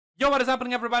Yo, what is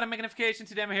happening, everybody? Magnification.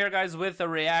 Today I'm here, guys, with a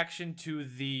reaction to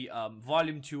the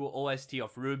Volume 2 OST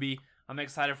of RWBY. I'm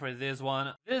excited for this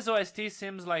one. This OST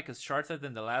seems like it's shorter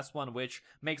than the last one, which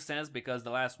makes sense because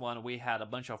the last one we had a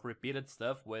bunch of repeated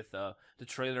stuff with the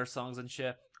trailer songs and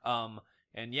shit.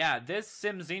 And yeah, this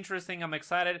seems interesting. I'm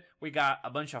excited. We got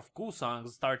a bunch of cool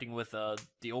songs, starting with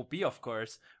the OP, of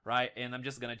course, right? And I'm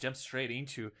just gonna jump straight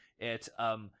into it.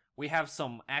 We have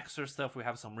some extra stuff, we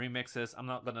have some remixes. I'm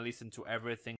not gonna listen to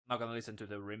everything. I'm not gonna listen to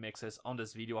the remixes on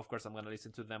this video. Of course, I'm gonna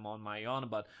listen to them on my own,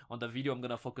 but on the video, I'm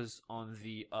gonna focus on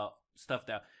the stuff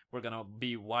that we're gonna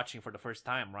be watching for the first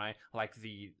time, right? Like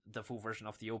the full version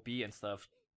of the OP and stuff.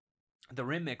 The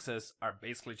remixes are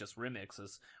basically just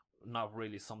remixes, not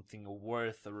really something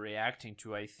worth reacting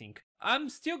to, I think. I'm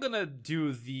still gonna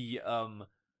do the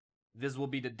This Will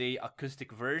Be the Day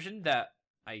acoustic version that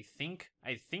I think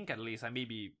at least, I may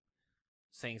be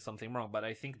saying something wrong, but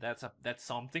I think that's a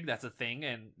thing,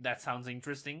 and that sounds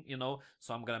interesting, you know,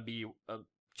 so I'm gonna be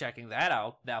checking that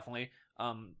out, definitely.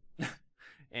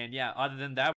 And yeah, other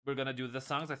than that, we're gonna do the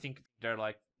songs. I think there are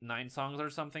like 9 songs or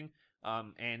something,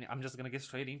 and I'm just gonna get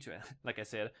straight into it. Like I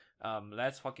said,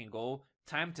 let's fucking go.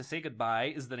 Time to Say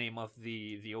Goodbye is the name of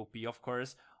the OP, of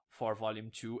course, for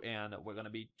Volume 2, and we're gonna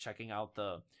be checking out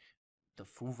the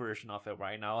full version of it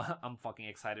right now. I'm fucking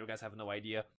excited. You guys have no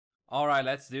idea. Alright,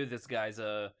 let's do this, guys.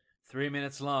 3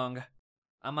 minutes long.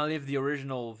 I'm gonna leave the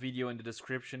original video in the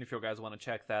description if you guys want to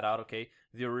check that out, okay?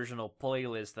 The original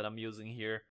playlist that I'm using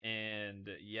here. And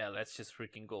yeah, let's just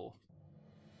freaking go.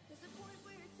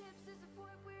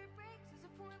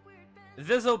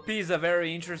 This OP is a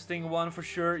very interesting one for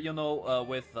sure, you know,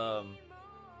 with the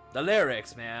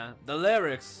lyrics, man. The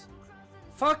lyrics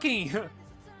fucking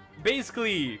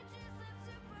basically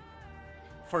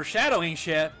foreshadowing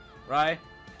shit, right?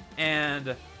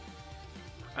 And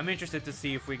I'm interested to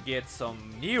see if we get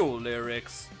some new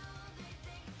lyrics.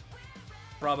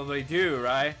 Probably do,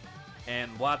 right?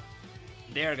 And what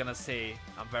they're gonna say,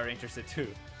 I'm very interested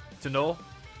to know.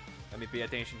 Let me pay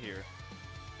attention here.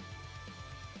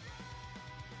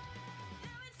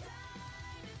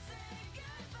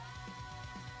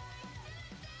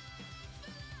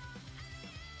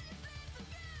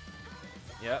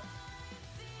 Yep.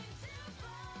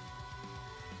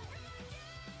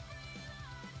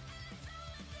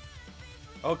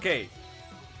 Okay.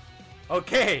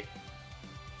 Okay.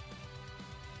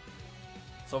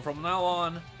 So from now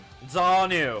on, it's all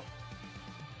new.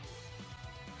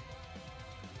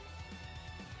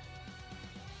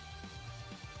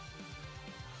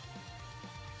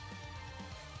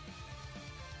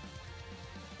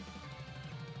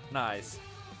 Nice.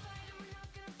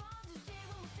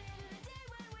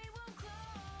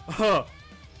 Huh.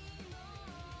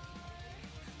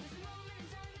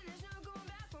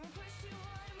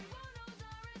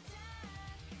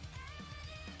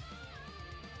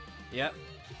 Yep.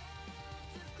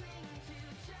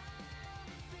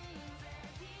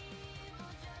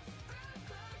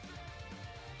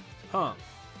 Huh.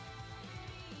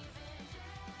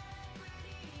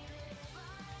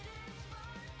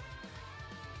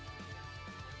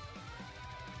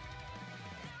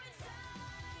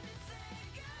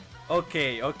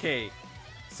 Okay.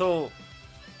 So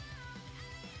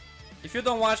if you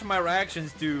don't watch my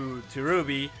reactions to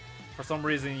RWBY, for some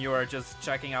reason you are just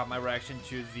checking out my reaction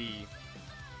to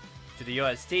the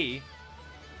OST.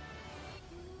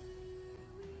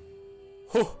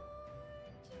 Oh.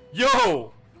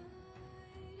 Yo!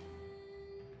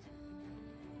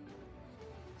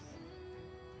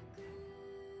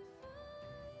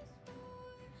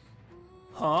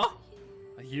 Huh?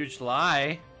 A huge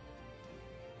lie?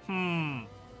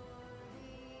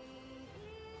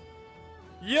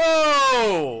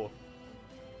 Yo!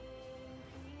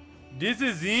 This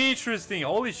is interesting.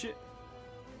 Holy shit.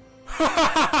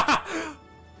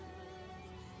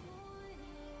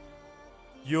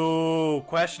 Yo,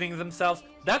 questioning themselves.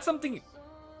 That's something.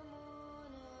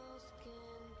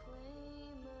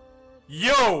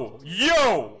 Yo!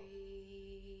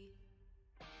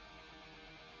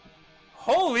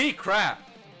 Holy crap.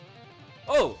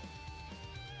 Oh.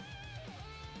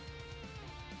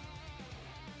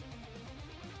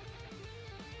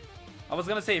 I was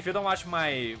gonna say, if you don't watch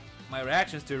my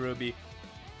reactions to RWBY,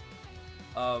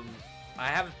 I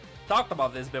have talked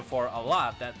about this before a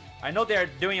lot, that I know they're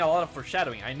doing a lot of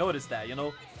foreshadowing. I noticed that, you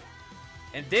know,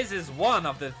 and this is one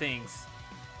of the things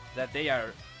that they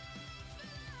are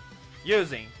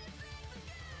using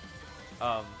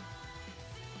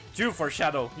to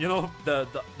foreshadow, you know, the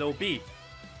OP.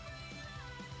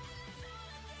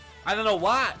 I don't know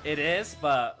what it is,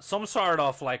 but some sort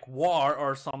of like war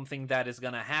or something that is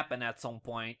gonna happen at some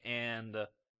point, and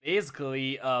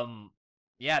basically,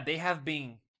 yeah, they have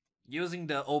been using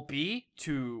the OP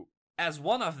to as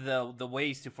one of the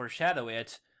ways to foreshadow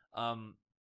it.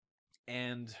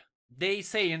 And they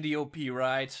say in the OP,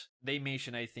 right? They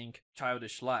mention, I think,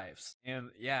 childish lives, and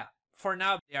yeah, for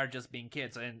now they are just being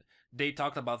kids, and they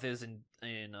talked about this in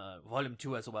Volume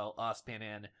 2 as well,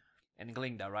 Ospen and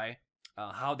Glinda, right?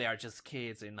 How they are just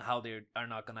kids and how they are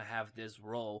not gonna have this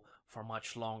role for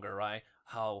much longer, right?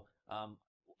 How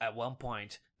at one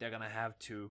point they're gonna have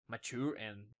to mature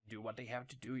and do what they have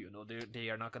to do. You know, they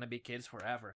are not gonna be kids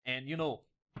forever, and you know,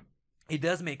 it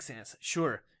does make sense,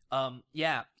 sure.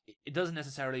 Yeah, it doesn't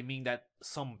necessarily mean that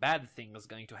some bad thing is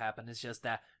going to happen. It's just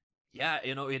that, yeah,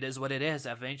 you know, it is what it is.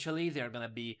 Eventually, they're gonna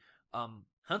be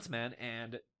huntsmen,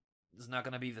 and it's not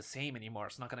gonna be the same anymore.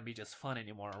 It's not gonna be just fun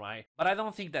anymore, right? But I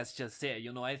don't think that's just it.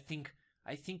 You know, I think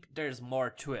there's more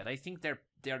to it. I think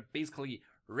they're basically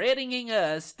rating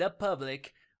us, the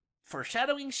public,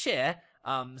 foreshadowing shit.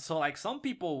 So like some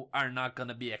people are not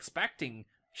gonna be expecting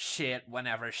shit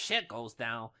whenever shit goes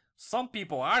down. Some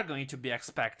people are going to be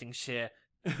expecting shit.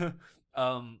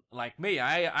 Like me,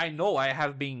 I know I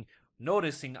have been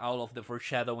noticing all of the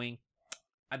foreshadowing.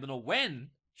 I don't know when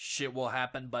shit will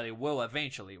happen, but it will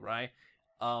eventually, right?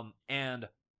 And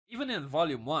even in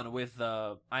Volume 1 with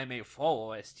the I May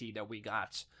Fall OST that we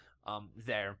got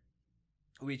there,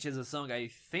 which is a song I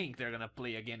think they're gonna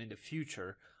play again in the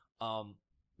future,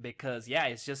 because yeah,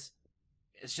 it's just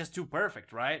too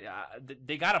perfect, right?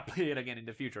 They gotta play it again in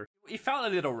the future. It felt a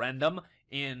little random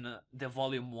in the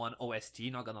Volume 1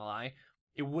 OST, not gonna lie.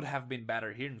 It would have been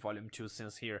better here in Volume 2,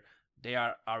 since here they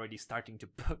are already starting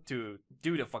to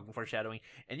do the fucking foreshadowing.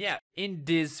 And yeah, in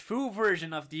this full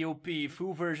version of the OP,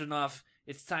 full version of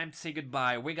It's Time to Say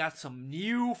Goodbye, we got some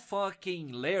new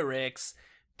fucking lyrics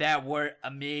that were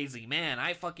amazing. Man,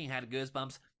 I fucking had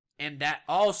goosebumps, and that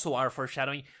also are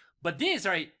foreshadowing. But these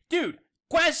are, dude,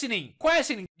 questioning.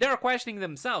 They're questioning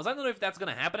themselves. I don't know if that's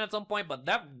gonna happen at some point, but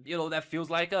that, you know, that feels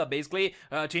like basically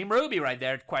Team RWBY right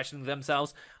there questioning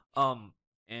themselves.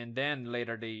 And then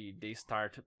later they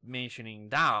start mentioning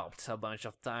doubt a bunch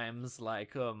of times,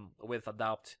 like with a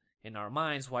doubt in our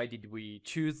minds. Why did we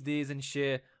choose this and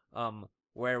shit?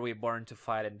 Were we born to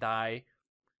fight and die?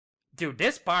 Dude,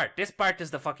 this part is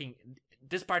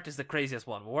the craziest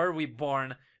one. Were we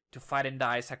born to fight and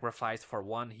die, sacrificed for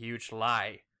one huge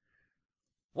lie?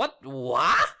 What?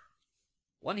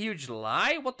 One huge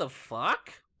lie? What the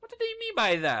fuck? What do they mean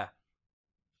by that?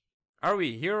 Are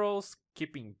we heroes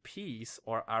keeping peace,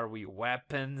 or are we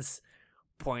weapons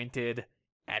pointed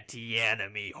at the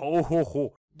enemy? Ho ho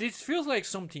ho. This feels like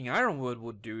something Ironwood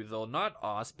would do, though, not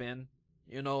Ospen.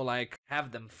 You know, like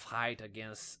have them fight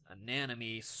against an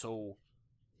enemy so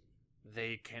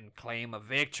they can claim a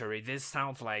victory. This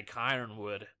sounds like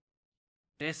Ironwood.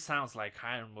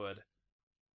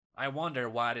 I wonder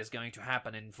what is going to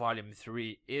happen in Volume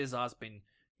 3. Is Ospen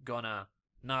gonna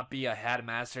not be a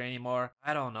headmaster anymore?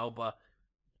 I don't know, but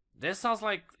this sounds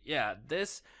like, yeah,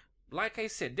 this, like I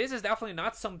said, this is definitely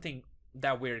not something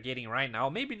that we're getting right now.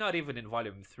 Maybe not even in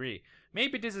Volume 3.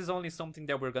 Maybe this is only something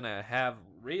that we're gonna have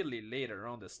really later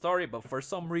on the story, but for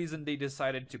some reason they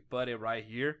decided to put it right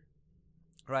here.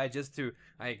 Right, just to,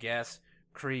 I guess,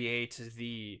 create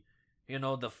the, you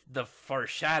know, the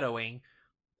foreshadowing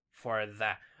for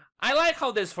that. I like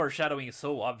how this foreshadowing is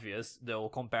so obvious, though,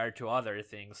 compared to other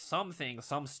things. Some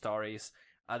stories,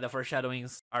 the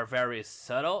foreshadowings are very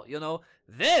subtle, you know.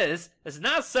 This is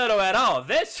not subtle at all.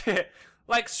 This shit,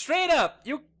 like, straight up,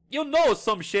 you know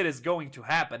some shit is going to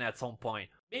happen at some point.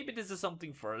 Maybe this is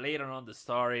something for later on the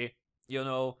story, you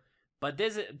know. But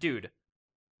this is, dude,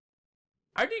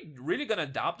 are they really gonna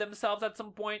adopt themselves at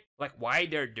some point? Like, why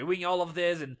they're doing all of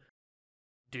this? And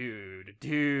dude,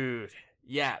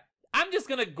 yeah. I'm just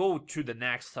gonna go to the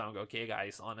next song, okay,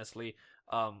 guys, honestly.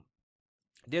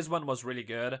 This one was really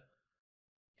good.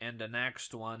 And the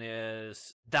next one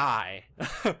is Die.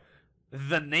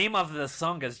 The name of the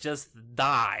song is just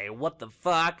Die. What the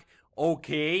fuck?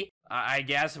 Okay, I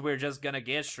guess we're just gonna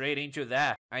get straight into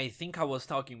that. I think I was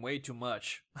talking way too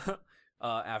much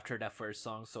after that first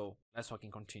song, so let's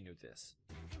fucking continue this.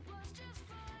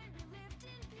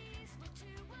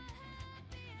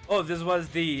 Oh, this was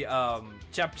the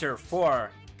chapter 4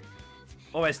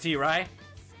 OST, right?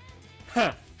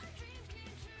 Huh.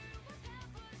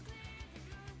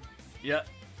 Yeah.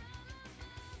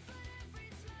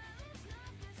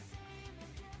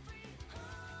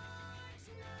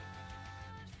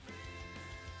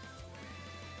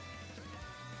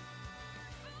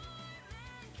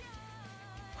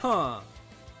 Huh.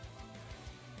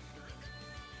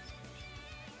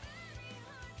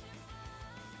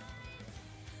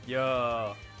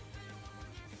 Yo.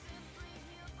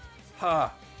 Huh.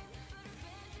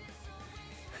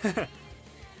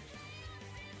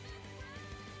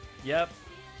 Yep.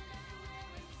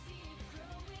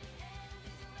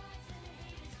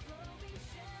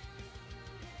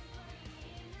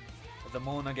 The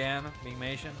moon again being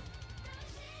mentioned.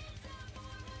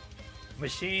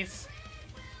 Machines.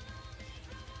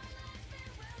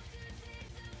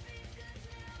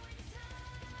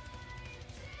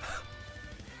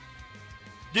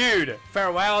 Dude,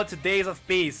 farewell to Days of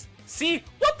Peace. See,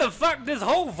 what the fuck? This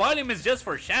whole volume is just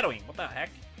foreshadowing. What the heck?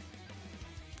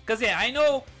 Cause yeah, I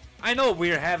know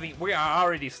we are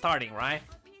already starting, right?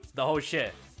 The whole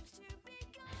shit.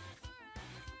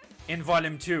 In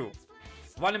volume 2.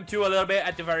 Volume 2 a little bit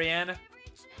at the very end.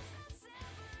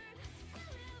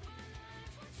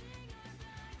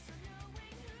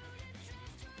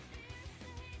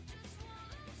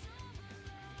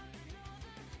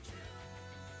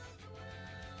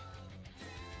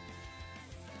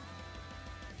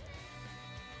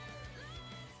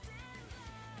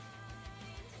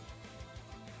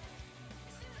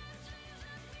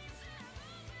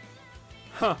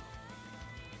 Huh.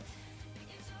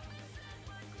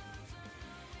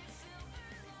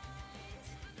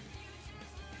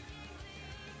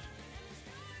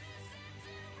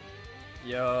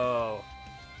 Yo.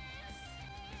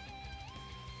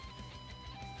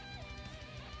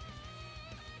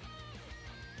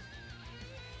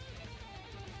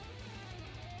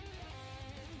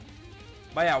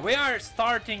 But yeah, we are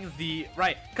starting the...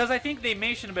 Right, because I think they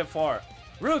mentioned before.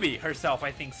 RWBY herself,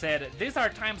 I think, said, these are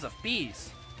times of peace.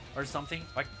 Or something.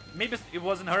 Like, maybe it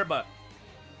wasn't her, but...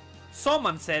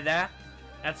 someone said that.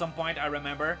 At some point, I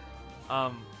remember.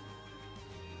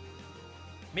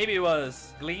 Maybe it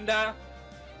was Glinda.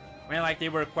 When, like, they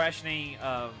were questioning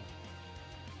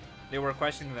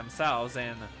themselves,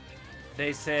 and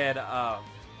they said,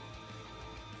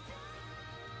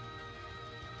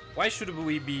 why should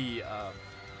we be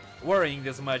worrying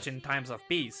this much in times of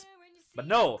peace? But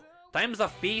no, times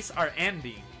of peace are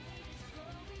ending.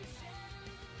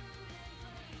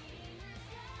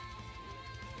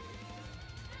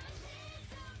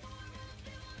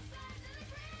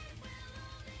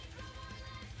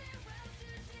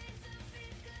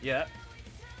 Yeah.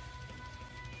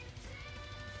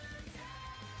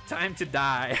 Time to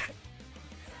die.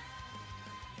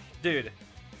 Dude,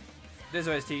 this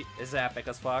OST is epic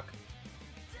as fuck.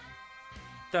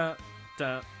 Dun,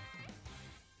 dun.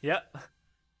 Yep.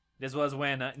 This was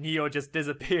when Neo just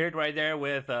disappeared right there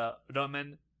with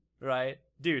Roman, right?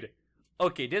 Dude,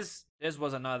 okay, this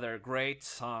was another great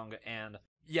song, and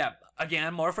yeah,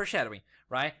 again, more foreshadowing,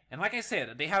 right? And like I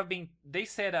said, they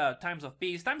said times of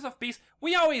peace.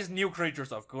 We always knew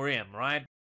creatures of Grimm, right?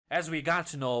 As we got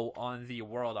to know on the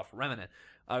world of Remnant.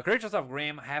 Creatures of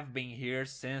Grimm have been here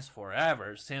since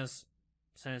forever, since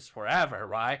forever,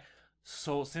 right?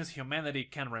 So since humanity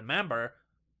can remember,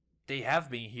 they have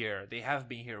been here. They have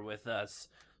been here with us.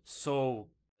 So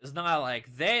it's not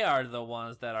like they are the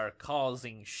ones that are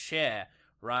causing shit,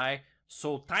 right?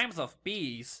 So times of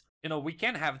peace, you know, we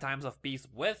can have times of peace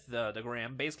with the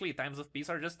Grimm. Basically, times of peace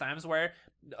are just times where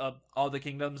all the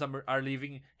kingdoms are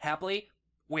living happily.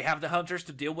 We have the hunters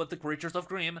to deal with the creatures of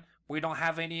Grimm. We don't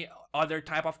have any other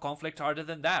type of conflict other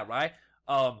than that, right?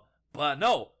 But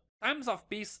no, times of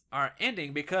peace are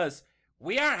ending because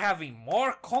we are having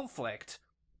more conflict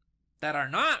that are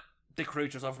not the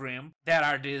creatures of Grimm, that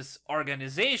are this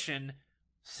organization,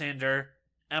 Cinder,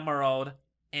 Emerald,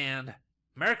 and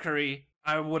Mercury.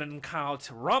 I wouldn't count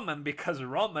Roman because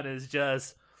Roman is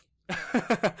just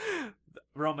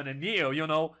Roman and Neo, you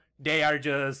know, they are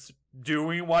just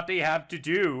doing what they have to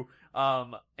do.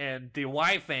 And the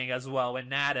wife thing as well,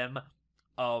 and Adam,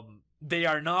 they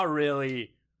are not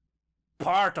really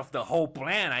part of the whole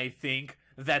plan, I think,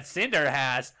 that Cinder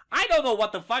has. I don't know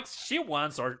what the fuck she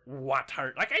wants or what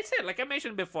her, like I said, like I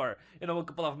mentioned before, you know, a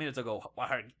couple of minutes ago, what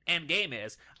her end game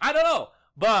is. I don't know,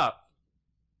 but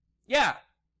yeah,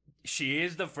 she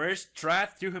is the first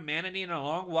threat to humanity in a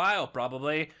long while,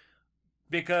 probably,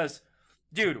 because,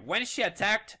 dude, when she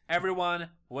attacked everyone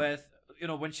with, you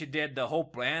know, when she did the whole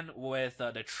plan with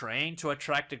the train to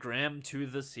attract the Grimm to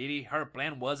the city, her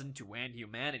plan wasn't to end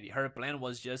humanity. Her plan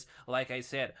was just, like I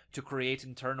said, to create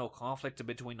internal conflict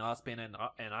between Ozpin and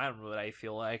Ironwood, I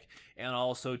feel like, and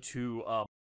also to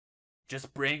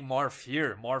just bring more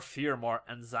fear, more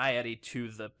anxiety to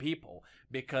the people,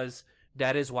 because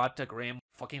that is what the Grimm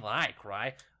fucking like,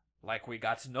 right? Like we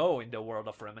got to know in the world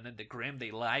of Remnant, the Grimm,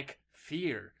 they like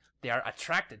fear. They are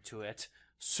attracted to it.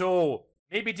 So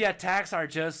maybe the attacks are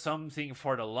just something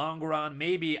for the long run.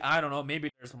 Maybe, I don't know,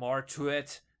 maybe there's more to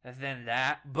it than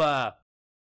that. But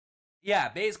yeah,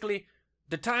 basically,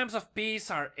 The times of peace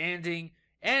are ending.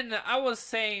 And I was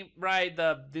saying, right,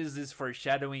 this is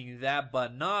foreshadowing that,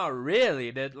 but not really.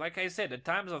 That, like I said, the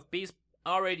times of peace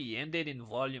already ended in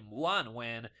Volume 1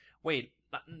 when... Wait,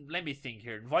 let me think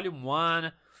here. In Volume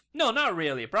 1... No, not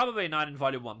really. Probably not in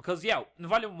Volume 1. Because, yeah, in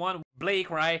Volume 1, Blake,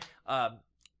 right,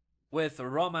 with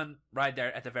Roman right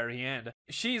there at the very end,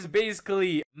 she's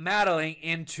basically meddling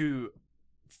into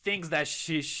things that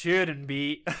she shouldn't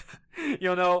be.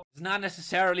 You know, it's not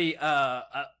necessarily a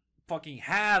fucking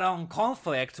head-on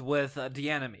conflict with the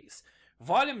enemies.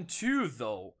 Volume 2,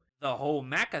 though, the whole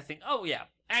mecha thing, oh yeah,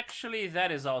 actually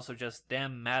that is also just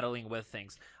them meddling with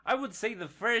things. I would say the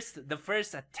first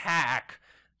attack,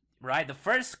 right, the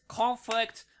first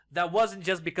conflict, that wasn't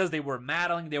just because they were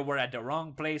meddling, they were at the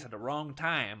wrong place at the wrong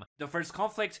time. The first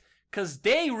conflict, because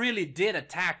they really did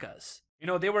attack us. You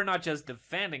know, they were not just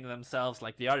defending themselves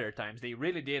like the other times, they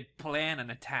really did plan an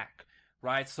attack,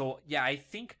 right? So yeah, I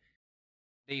think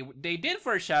they did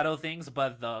foreshadow things,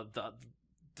 but the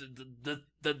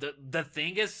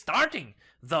thing is starting.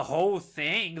 The whole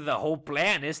thing, the whole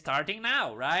plan is starting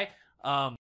now, right?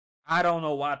 I don't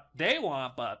know what they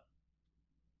want, but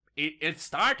it's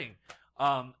starting.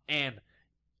 And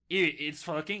it's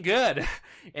fucking good.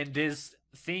 And this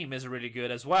theme is really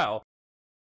good as well.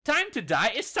 Time to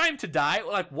Die? It's time to die?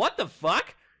 Like, what the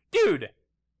fuck? Dude,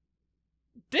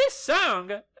 this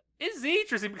song is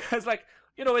interesting because, like,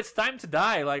 you know, it's time to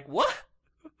die. Like, what?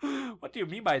 What do you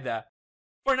mean by that?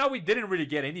 For now, we didn't really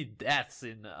get any deaths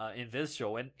in this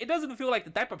show, and it doesn't feel like the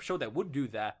type of show that would do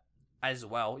that as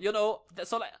well. You know,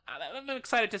 so like, I'm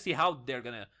excited to see how they're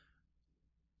gonna,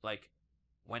 like,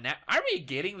 are we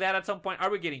getting that at some point?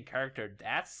 Are we getting character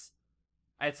deaths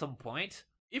at some point?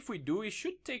 If we do, it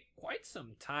should take quite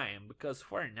some time, because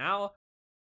for now,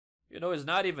 you know, it's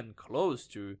not even close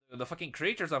to. The fucking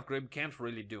creatures of RWBY can't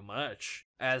really do much.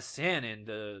 As seen in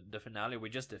the finale, we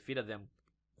just defeated them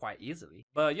quite easily.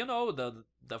 But you know,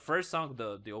 the first song,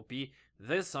 the OP,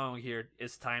 this song here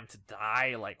is Time to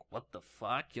Die. Like, what the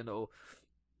fuck, you know?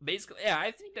 Basically, yeah,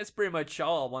 I think that's pretty much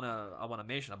all I wanna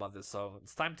mention about this song.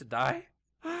 It's time to die.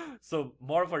 So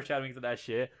more foreshadowing to that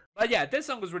shit. But yeah, this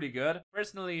song was really good.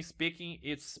 Personally speaking,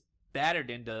 it's better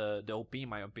than the OP in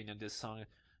my opinion. This song,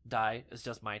 Die, is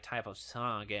just my type of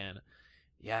song, and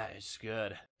yeah, it's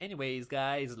good. Anyways,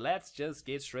 guys, let's just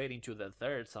get straight into the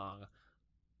third song,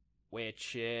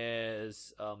 which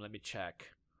is let me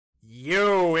check.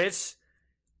 Yo, it's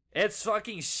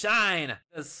fucking Shine,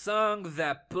 the song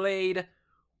that played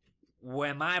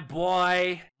when my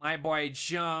boy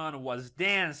John was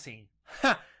dancing.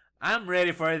 I'm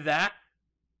ready for that.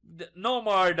 No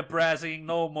more depressing,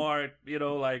 no more, you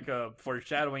know, like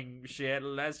foreshadowing shit.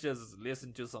 Let's just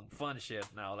listen to some fun shit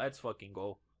now. Let's fucking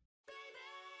go.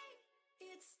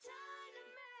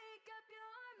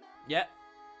 Yeah.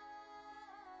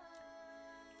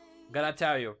 Gotta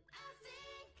tell you,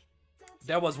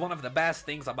 that was one of the best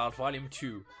things about Volume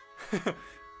 2.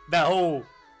 That whole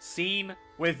scene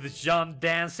with John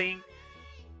dancing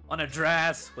on a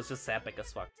dress was just epic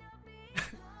as fuck.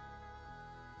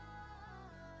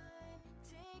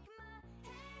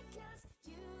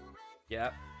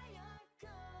 Yeah.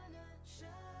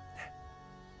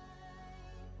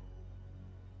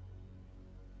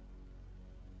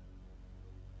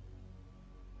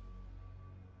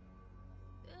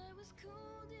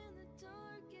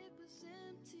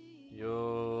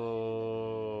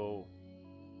 Yo.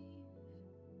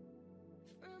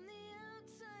 From the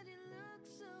outside it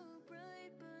looked so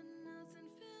bright, but nothing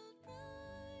felt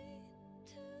right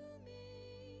to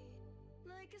me.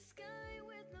 Like a sky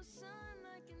with no sun,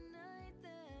 like a night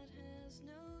that has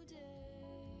no day.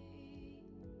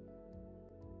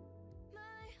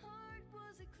 My heart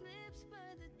was eclipsed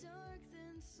by the dark,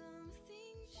 then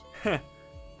something changed. I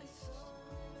saw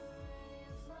a ray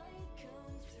of light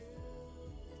come through.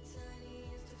 The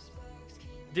tiniest of sparks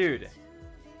came. Dude,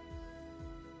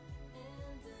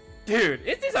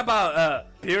 is this about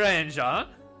Pyrrha and John?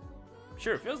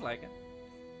 Sure, feels like it.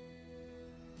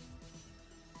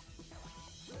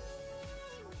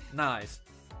 Nice.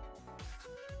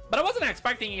 But I wasn't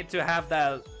expecting it to have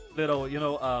that little, you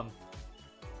know,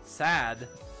 sad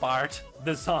part,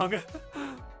 the song.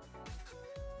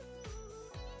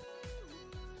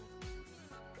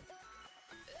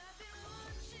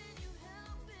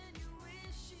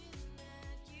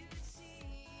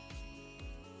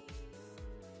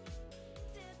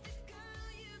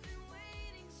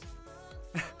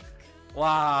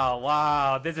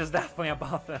 Wow, this is definitely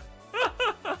about them.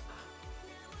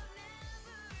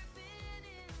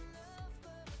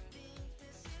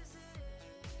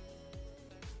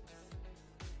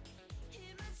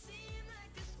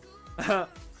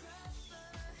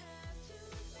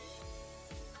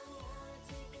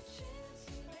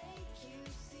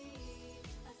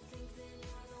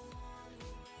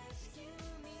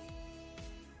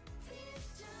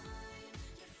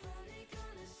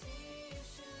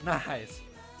 Nice.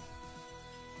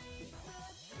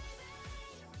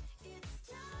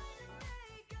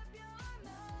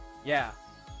 Yeah.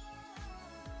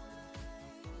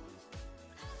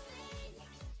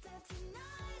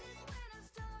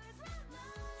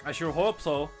 I sure hope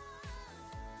so.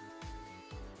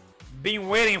 Been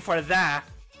waiting for that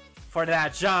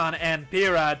John and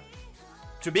Pira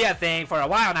to be a thing for a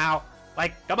while now.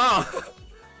 Like, come on.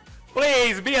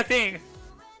 Please be a thing.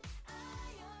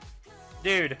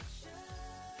 Dude.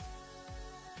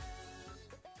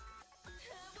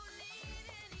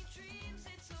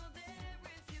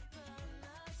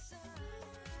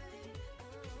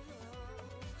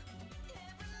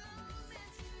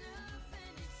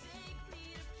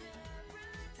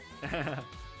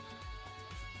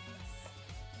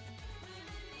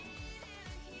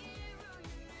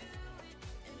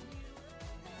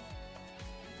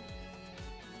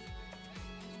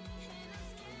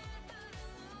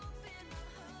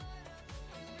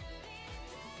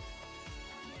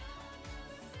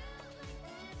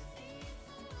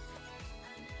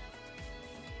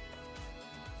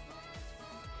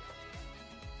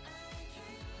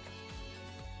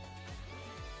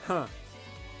 Huh.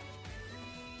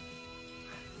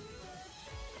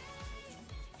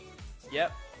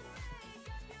 Yep.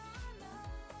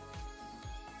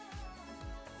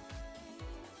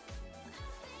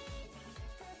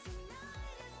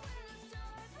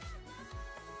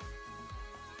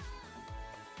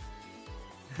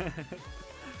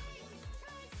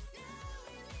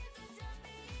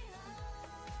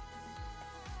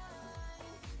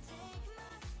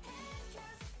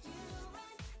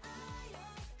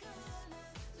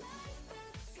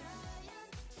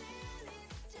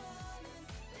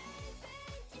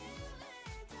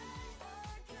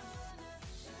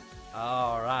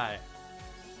 Alright.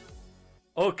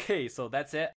 Okay, so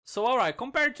that's it. So alright,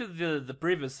 compared to the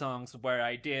previous songs where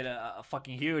I did a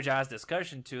fucking huge ass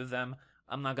discussion to them,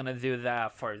 I'm not gonna do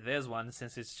that for this one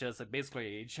since it's just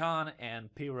basically a John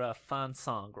and Pira fun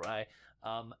song, right?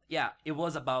 Yeah, it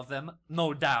was about them,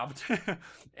 no doubt.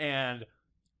 And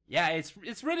yeah,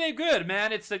 it's really good,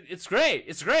 man. It's great.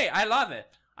 It's great. I love it.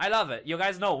 I love it. You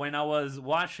guys know when I was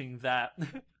watching that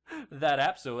that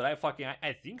episode,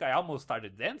 I think I almost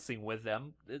started dancing with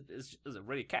them. It's a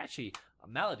really catchy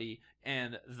melody,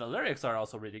 and the lyrics are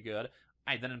also really good.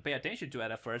 I didn't pay attention to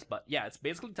it at first, but yeah, it's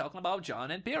basically talking about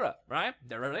John and Pira, right?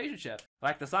 Their relationship.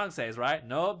 Like the song says, right?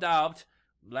 No doubt.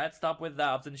 Let's stop with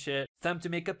doubts and shit. It's time to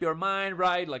make up your mind,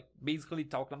 right? Like basically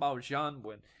talking about John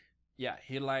when, yeah,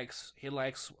 he likes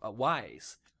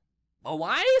Wise. But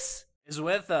Wise is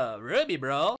with Ruby,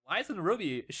 bro. Wise and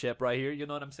Ruby ship right here. You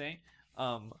know what I'm saying?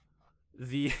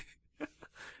 The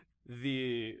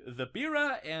the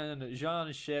Pira and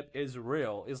Jean ship is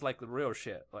real. It's like the real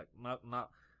shit. Like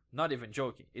not even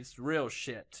joking. It's real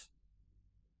shit.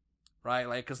 Right?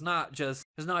 Like it's not just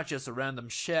a random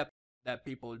ship that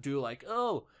people do. Like,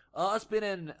 oh, us been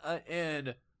in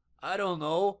I don't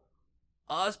know,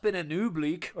 us been in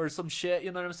Ublik or some shit.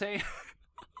 You know what I'm saying?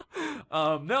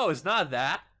 No, it's not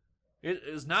that.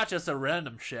 It's not just a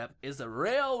random ship. It's a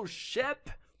real ship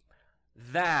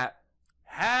that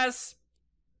has,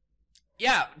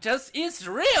 yeah, just is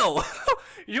real.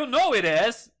 You know it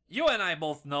is. You and I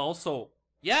both know. So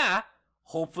yeah,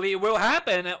 hopefully it will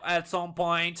happen at some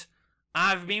point.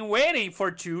 I've been waiting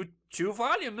for two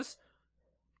volumes.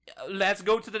 Let's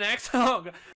go to the next song.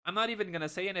 I'm not even gonna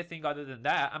say anything other than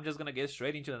that. I'm just gonna get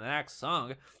straight into the next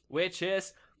song, which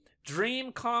is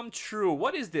Dream Come True.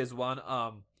 What is this one?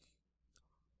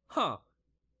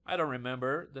 I don't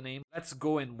remember the name. Let's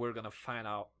go and we're gonna find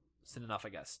out soon enough, I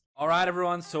guess. Alright,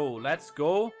 everyone, so let's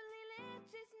go.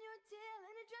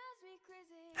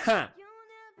 Huh.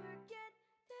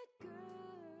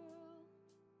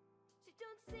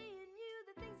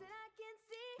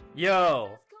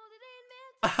 Yo.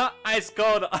 Ice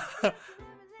cold.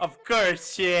 Of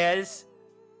course she is.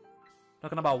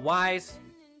 Talking about Wise.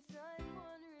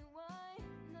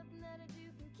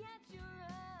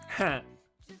 Huh.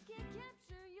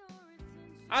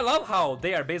 I love how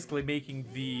they are basically making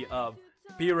the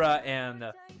Pira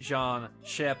and Jean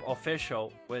ship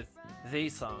official with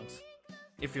these songs.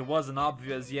 If it wasn't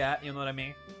obvious yet, you know what I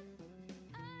mean?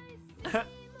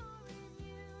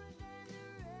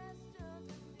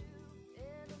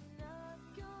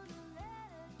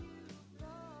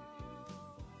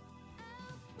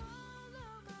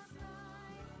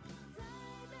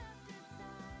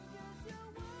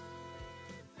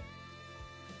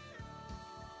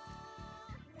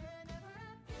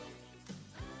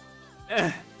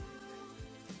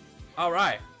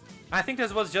 Alright. I think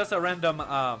this was just a random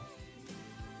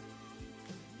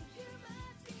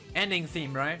ending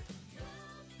theme, right?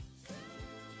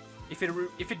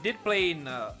 if it did play in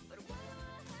an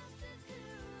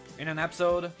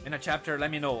episode, in a chapter, let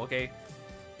me know, okay?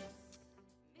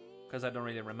 Because I don't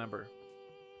really remember.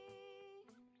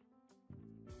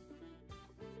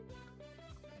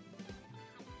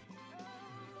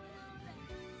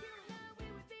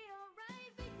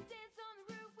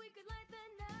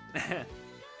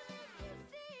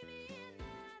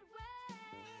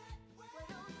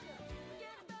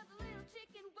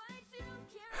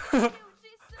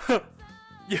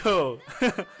 Yo.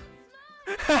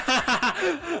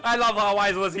 I love how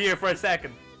Wise was here for a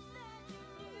second.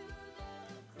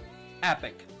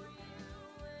 Epic.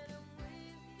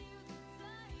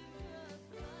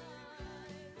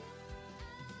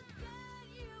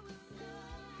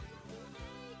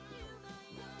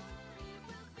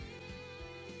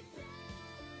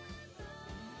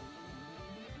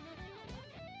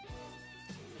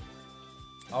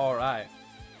 All right.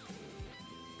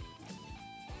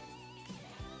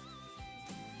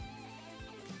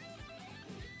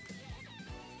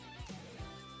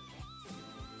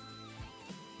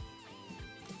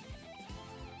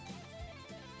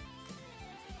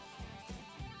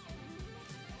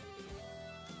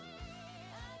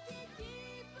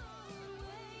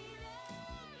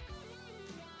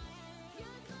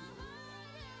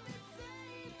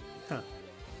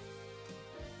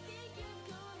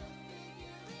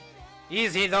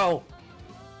 Easy though.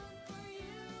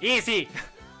 Easy.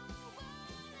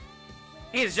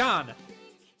 He's John.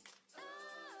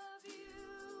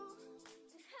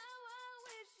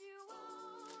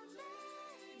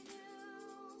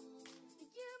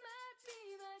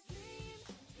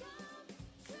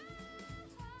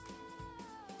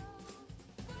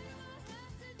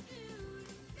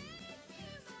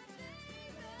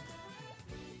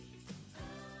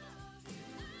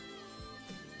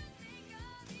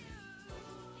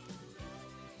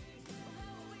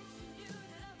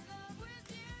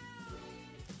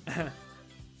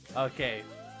 Okay.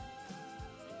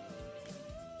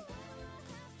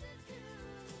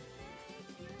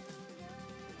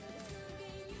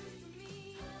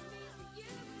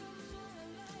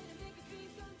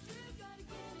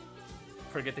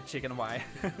 Forget the chicken Y.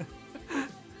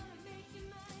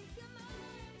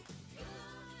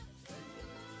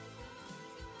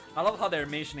 I love how they're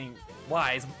mentioning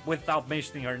Y's without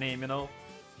mentioning her name, you know?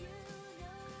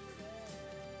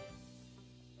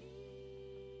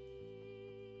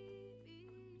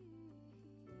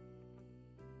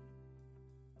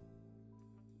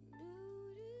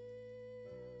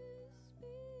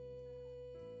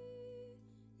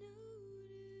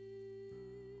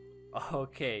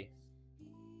 Okay.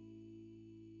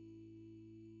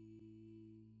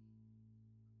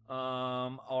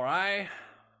 Alright.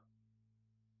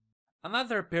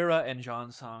 Another Pyrrha and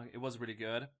John song. It was really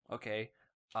good. Okay.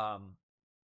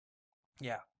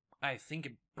 Yeah. I think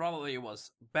it probably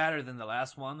was better than the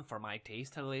last one, for my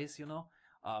taste at least, you know?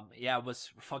 Yeah, it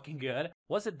was fucking good.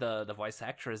 Was it the voice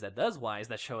actress that does Wise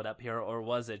that showed up here, or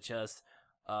was it just,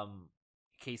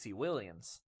 Casey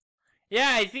Williams? Yeah,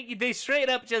 I think they straight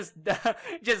up just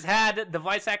just had the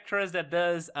voice actress that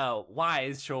does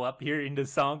Wise show up here in the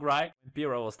song, right? When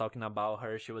Pyrrha was talking about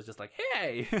her, she was just like,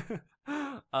 "Hey!"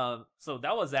 So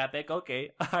that was epic.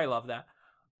 Okay, I love that.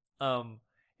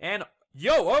 And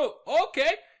yo, oh,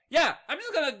 okay, yeah. I'm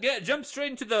just gonna jump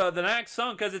straight into the next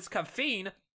song because it's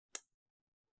Caffeine.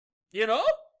 You know,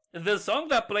 the song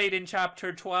that played in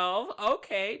chapter 12.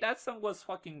 Okay, that song was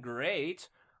fucking great.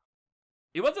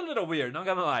 It was a little weird, not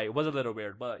gonna lie. It was a little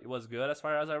weird, but it was good as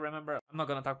far as I remember. I'm not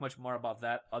gonna talk much more about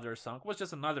that other song. It was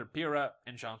just another Pyrrha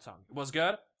and John song. It was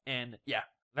good, and yeah,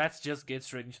 let's just get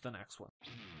straight into the next one.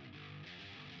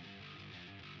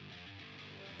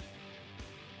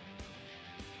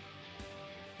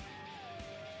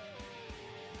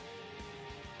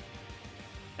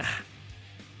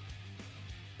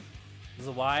 This is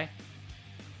why.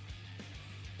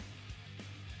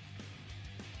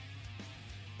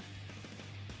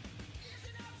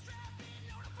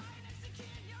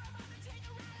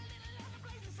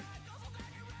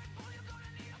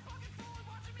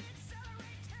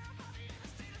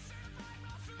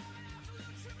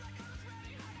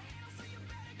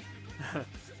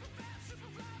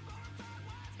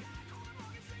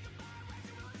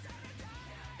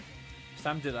 It's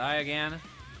time to die again.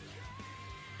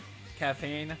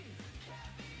 Caffeine.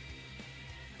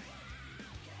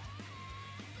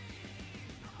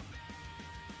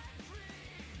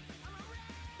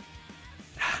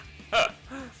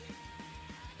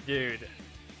 Dude.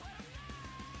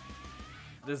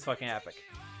 This is fucking epic.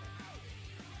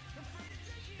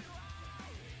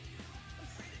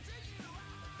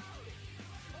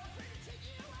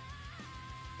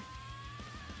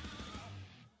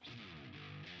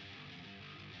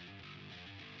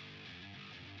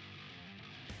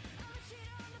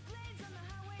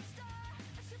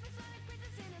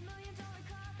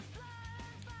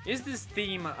 Is this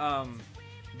theme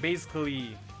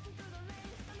basically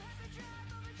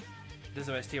this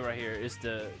OST right here is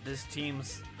this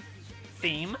team's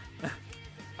theme?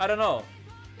 I don't know.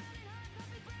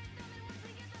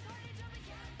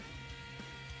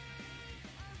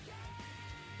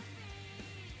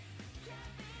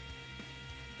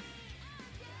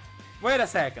 Wait a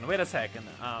second.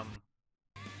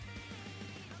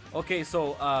 Okay,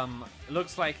 so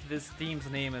looks like this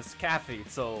team's name is Kathy,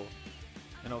 so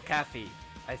you know, Kathy.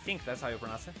 I think that's how you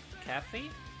pronounce it. Kathy?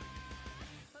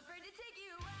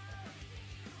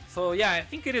 So yeah, I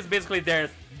think it is basically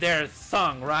their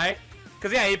song, right?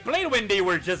 Cause yeah, it played when they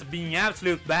were just being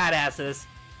absolute badasses.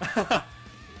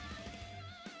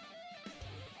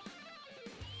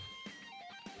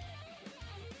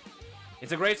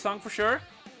 It's a great song for sure.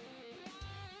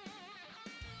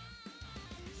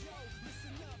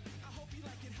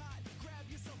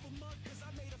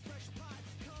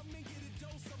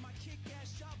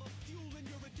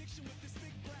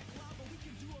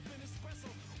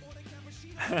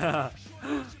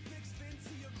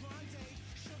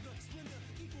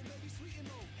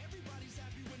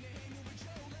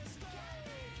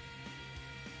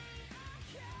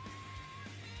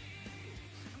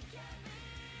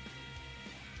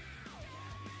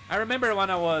 I remember when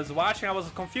I was watching, I was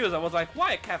confused. I was like,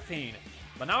 why caffeine?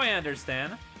 But now I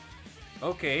understand.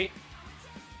 Okay.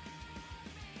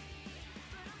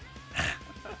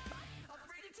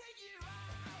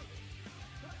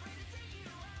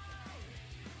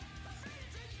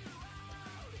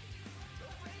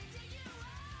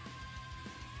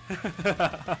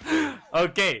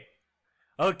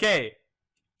 Okay.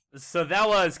 So that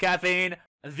was Caffeine,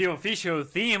 the official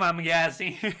theme, I'm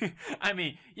guessing. I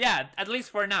mean, yeah, at least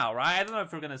for now, right? I don't know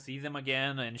if we're gonna see them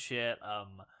again and shit.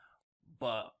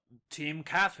 But Team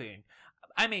Caffeine.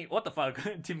 I mean, what the fuck?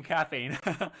 Team Caffeine.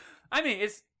 I mean,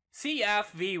 it's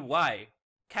CFVY.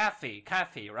 Cafe,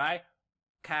 right?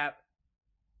 I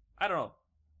don't know.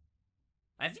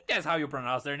 I think that's how you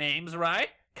pronounce their names, right?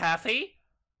 Cafe.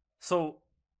 So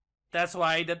that's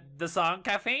why the song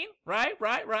Caffeine, right?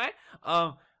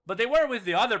 But they were with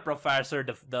the other professor,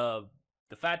 the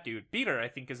fat dude, Peter, I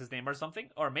think is his name or something,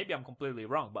 or maybe I'm completely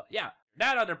wrong. But yeah,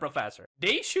 that other professor.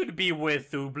 They should be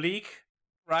with Oblique,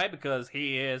 right? Because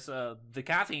he is the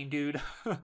caffeine dude,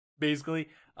 basically.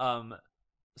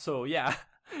 So yeah.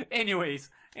 Anyways,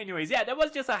 yeah, that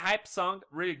was just a hype song,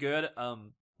 really good.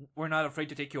 We're not afraid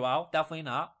to take you out, definitely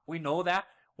not. We know that.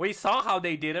 We saw how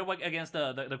they did it against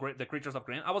the creatures of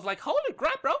green. I was like, holy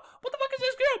crap, bro! What the fuck is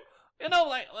this group? You know,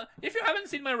 like, if you haven't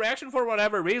seen my reaction for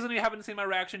whatever reason, you haven't seen my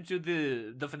reaction to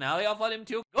the finale of Volume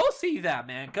 2, go see that,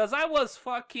 man, because I was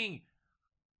fucking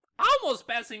almost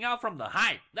passing out from the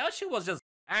hype. That shit was just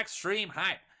extreme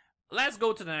hype. Let's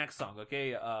go to the next song,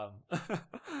 okay? Yeah,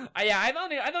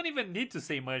 I don't even need to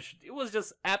say much. It was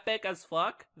just epic as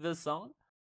fuck, this song.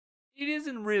 It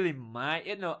isn't really my,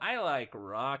 you know, I like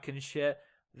rock and shit.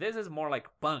 This is more like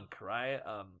punk, right?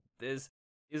 This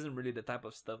isn't really the type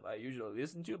of stuff I usually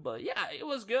listen to, but yeah, it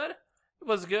was good. It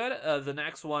was good. The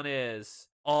next one is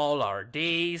All Our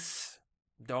Days.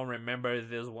 Don't remember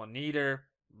this one either.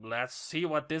 Let's see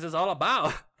what this is all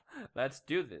about. Let's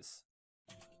do this.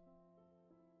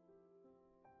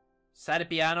 Sad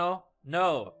piano?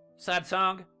 No. Sad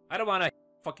song? I don't wanna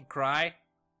fucking cry.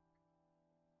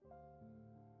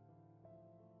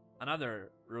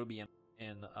 Another RWBY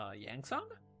and Yang song,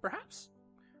 perhaps?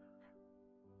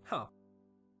 Huh.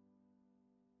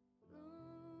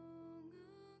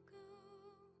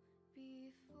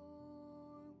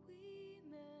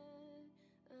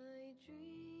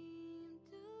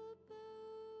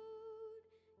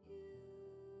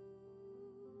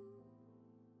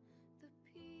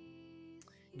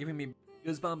 Giving me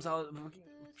goosebumps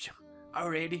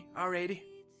already.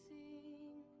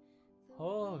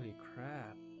 Holy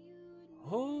crap.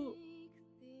 Oh.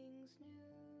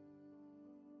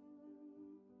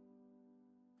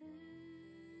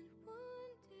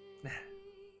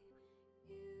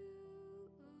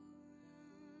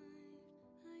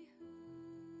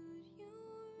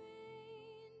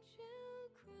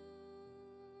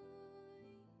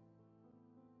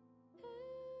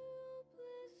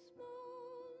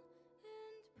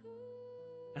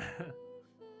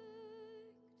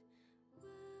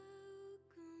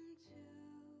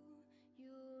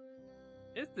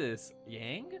 Is this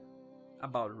Yang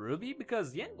about RWBY?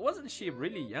 Because Yang, wasn't she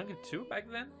really young too back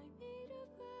then?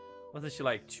 Wasn't she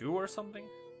like 2 or something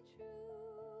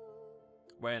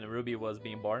when RWBY was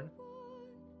being born?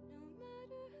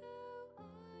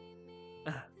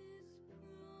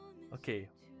 Okay,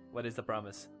 what is the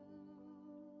promise?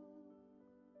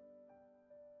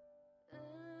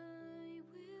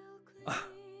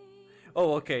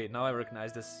 Oh, okay. Now I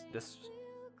recognize this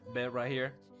bit right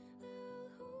here.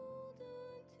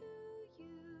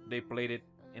 They played it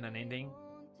in an ending.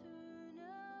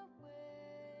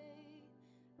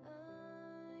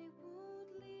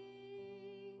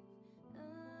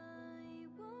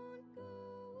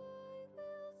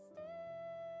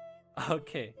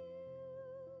 Okay.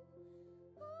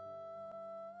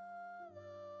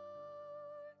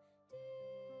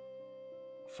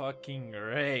 Fucking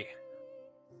great.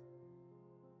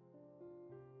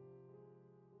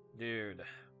 Dude,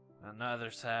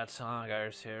 another sad song, are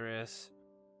you serious?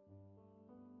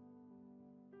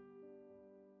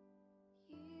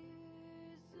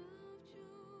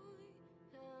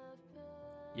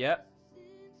 Yep.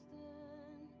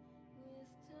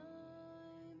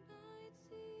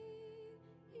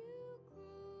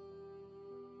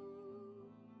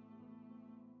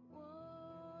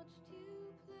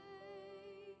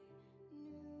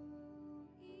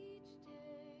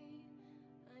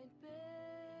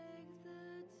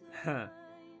 Huh.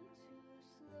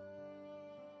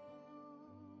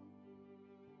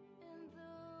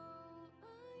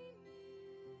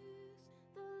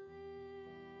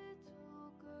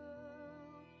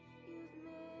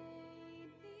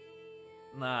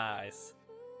 Nice.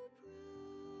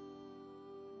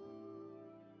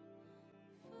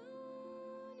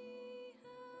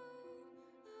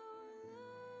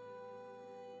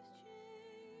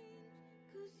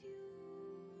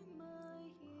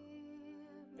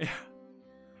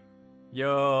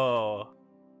 Yo.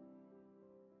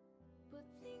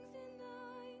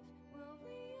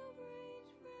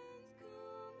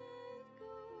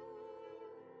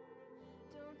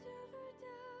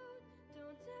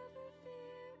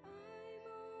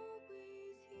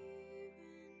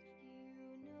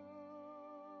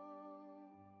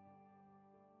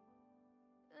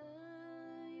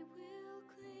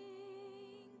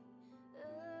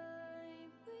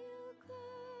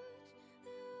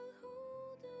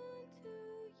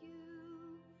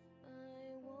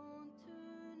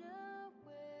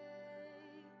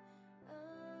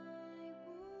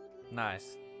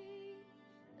 Nice.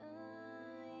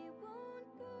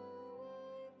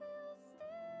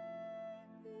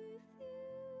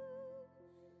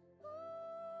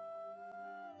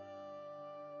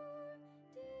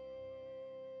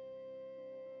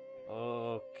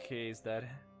 Okay, is that it?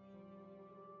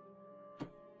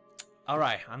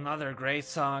 Alright, another great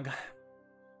song.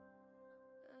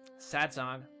 Sad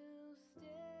song.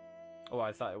 Oh,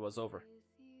 I thought it was over.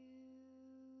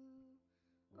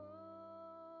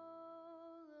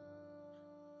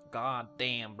 God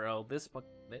damn, bro. This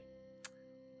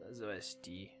OST.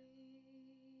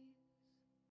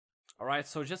 Alright,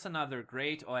 so just another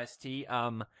great OST.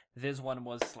 This one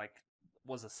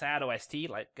was a sad OST,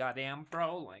 like goddamn,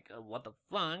 bro, like what the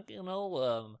fuck, you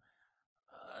know?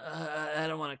 I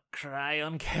don't want to cry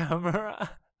on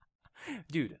camera.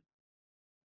 Dude,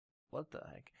 what the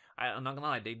heck? I'm not gonna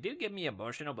lie, they did get me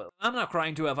emotional, but I'm not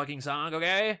crying to a fucking song,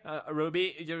 okay?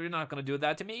 RWBY, you're not gonna do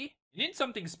that to me. You need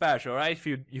something special, right? If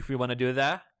you wanna do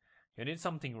that, you need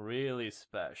something really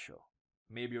special.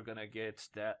 Maybe you're gonna get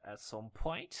that at some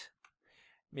point.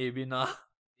 Maybe not.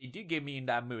 They did get me in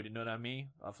that mood, you know what I mean?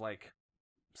 Of like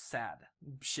sad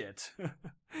shit.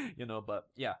 You know, but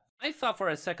yeah. I thought for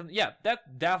a second, yeah,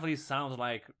 that definitely sounds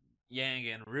like Yang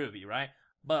and RWBY, right?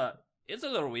 But it's a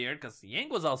little weird because Yang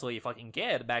was also a fucking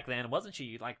kid back then, wasn't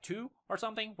she? Like 2 or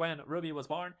something when RWBY was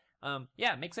born.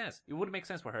 Yeah, makes sense. It would make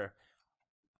sense for her.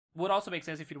 Would also make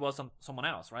sense if it was someone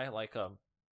else, right? Like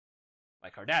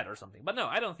her dad or something. But no,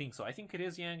 I don't think so. I think it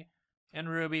is Yang and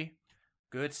RWBY.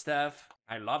 Good stuff.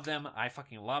 I love them. I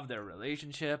fucking love their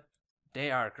relationship.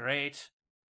 They are great.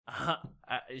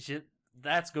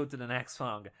 Let's go to the next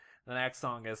song. The next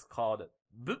song is called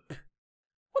Boop.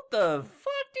 What the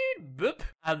fuck, dude? Boop?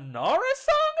 A Nora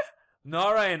song?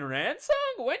 Nora and Ren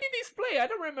song? When did this play? I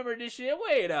don't remember this shit.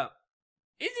 Wait up.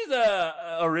 Is this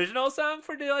a original song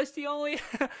for the OST only?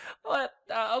 What?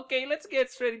 Okay, let's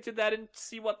get straight into that and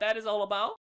see what that is all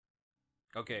about.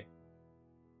 Okay.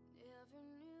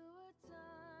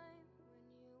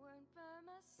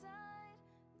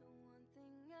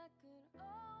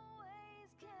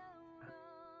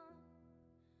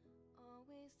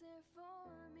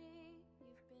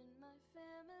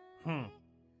 Hmm.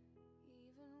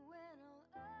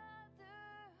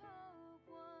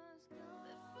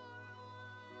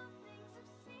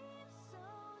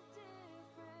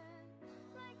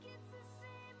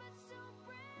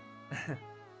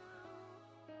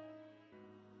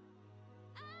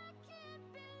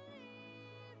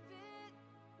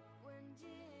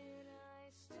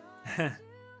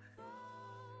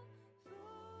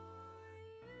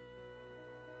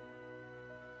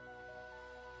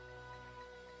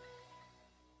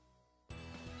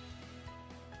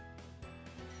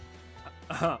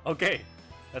 Okay,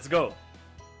 let's go.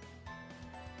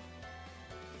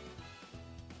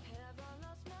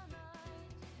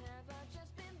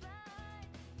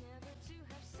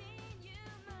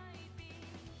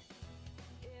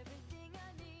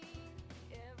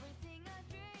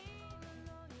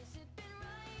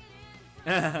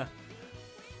 But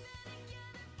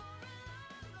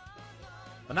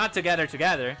not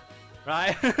together,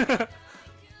 right?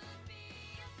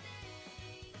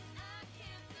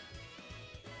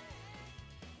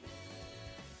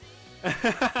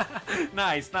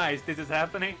 Nice, nice. This is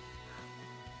happening.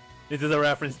 This is a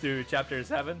reference to chapter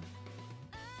 7.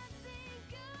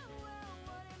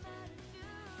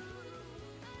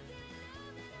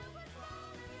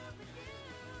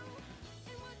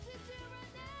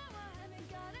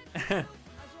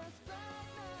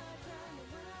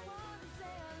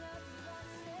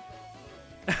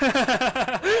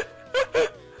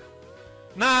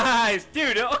 Nice,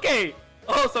 dude. Okay,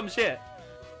 awesome shit.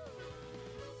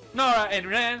 Nora and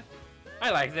Ren,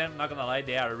 I like them. Not gonna lie,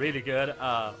 they are really good.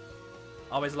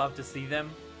 Always love to see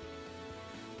them.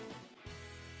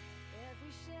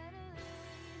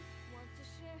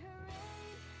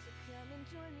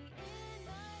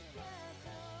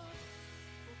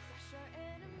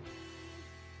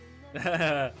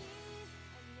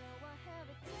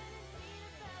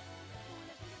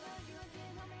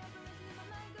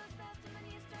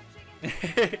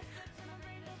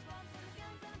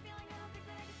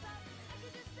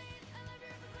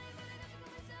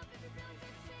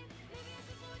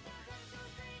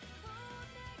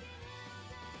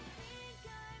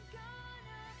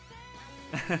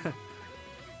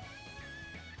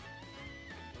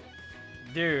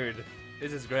 Dude,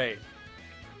 this is great.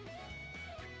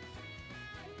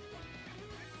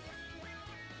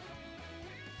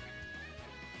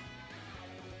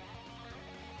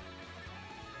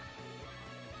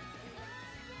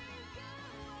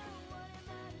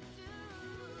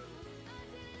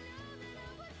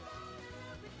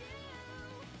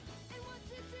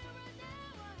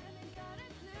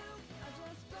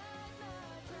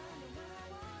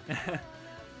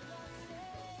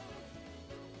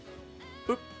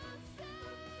 Boop.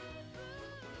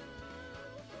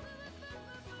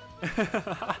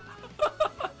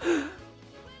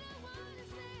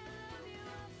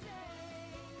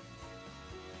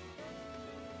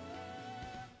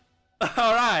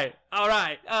 All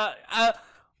right.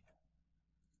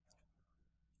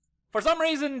 For some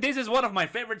reason, this is one of my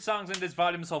favorite songs in this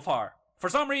volume so far. For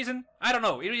some reason, I don't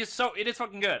know. It is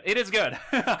fucking good. It is good.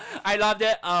 I loved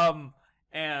it.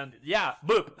 And yeah,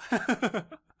 boop.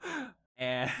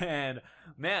 and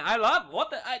man, I love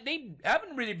they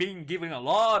haven't really been giving a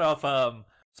lot of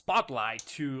spotlight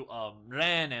to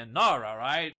Ren and Nara,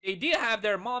 right? They did have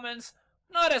their moments,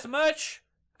 not as much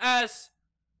as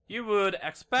you would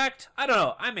expect. I don't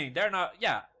know. I mean, they're not.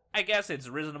 Yeah, I guess it's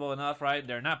reasonable enough, right?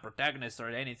 They're not protagonists or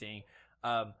anything.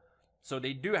 So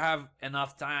they do have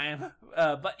enough time.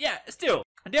 But yeah, still,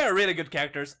 they're really good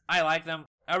characters. I like them.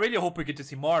 I really hope we get to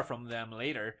see more from them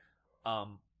later,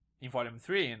 in Volume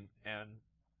 3 and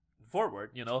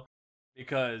forward, you know,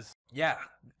 because yeah,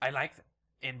 I like them.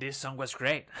 And this song was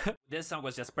great. This song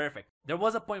was just perfect. There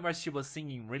was a point where she was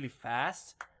singing really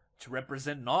fast to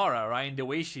represent Nora, right, in the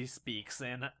way she speaks,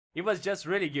 and it was just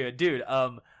really good, dude.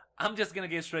 I'm just gonna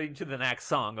get straight into the next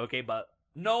song, okay? But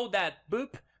know that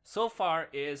Boop so far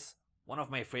is one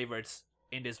of my favorites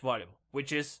in this volume,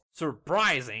 which is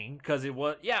surprising because it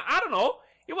was, yeah, I don't know,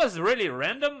 it was really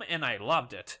random and I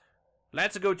loved it.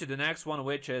 Let's go to the next one,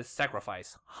 which is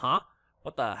Sacrifice. Huh?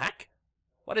 What the heck?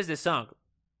 What is this song?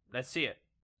 Let's see it.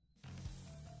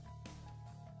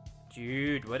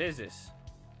 Dude, what is this?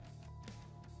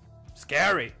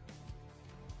 Scary.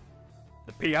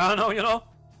 The piano, you know?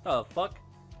 Oh, fuck.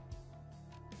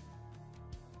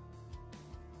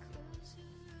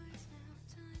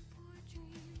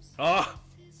 Oh.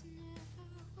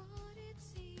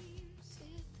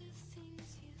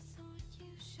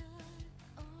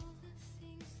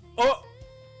 Oh,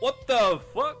 what the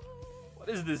fuck? What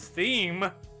is this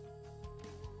theme?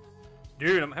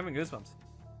 Dude, I'm having goosebumps.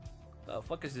 The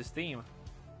fuck is this theme?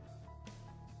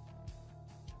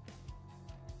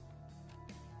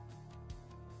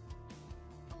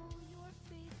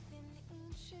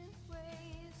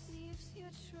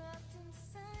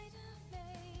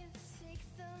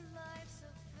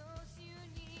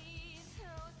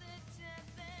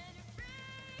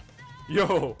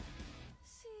 Yo!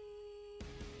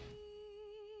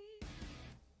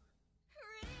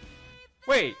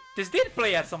 Wait, this did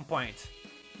play at some point,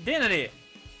 didn't it?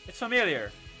 It's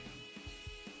familiar.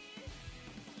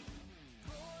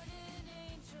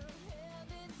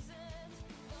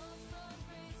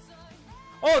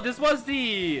 Oh, this was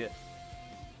the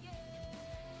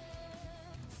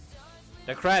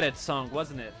credits song,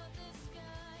 wasn't it?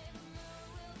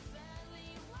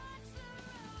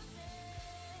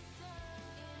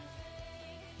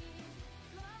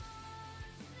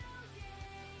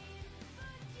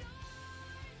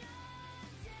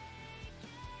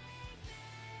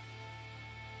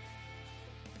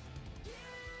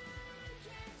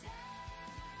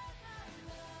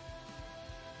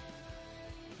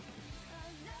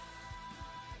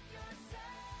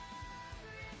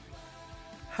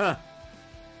 Huh.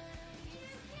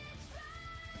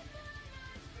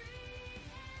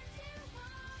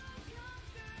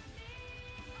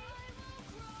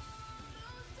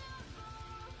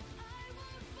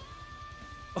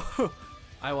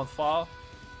 I won't fall.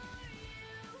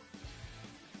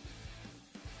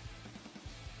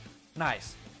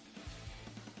 Nice.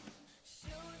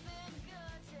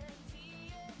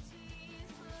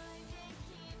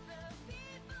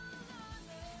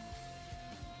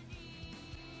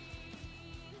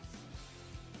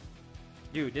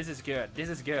 Dude, this is good. This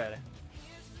is good.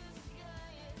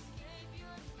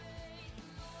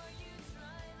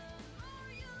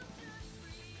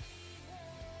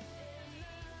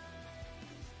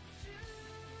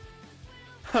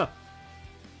 Huh.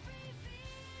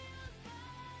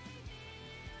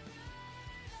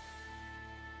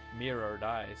 Mirrored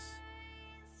eyes.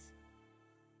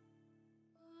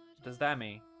 What does that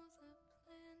mean?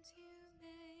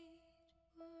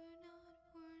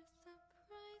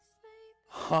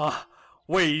 Huh.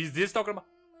 Wait, is this talking about?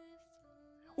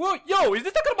 Whoa, yo, is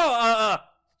this talking about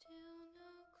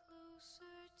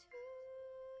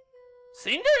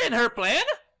Cinder and her plan?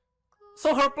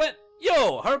 So her plan,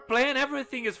 yo, her plan,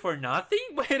 everything is for nothing?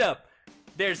 Wait up.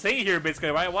 They're saying here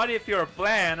basically, right? What if your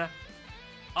plan,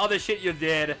 all the shit you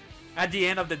did at the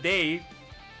end of the day,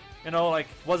 you know, like,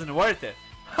 wasn't worth it?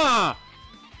 Huh.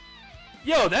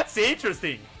 Yo, that's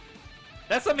interesting.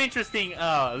 That's some interesting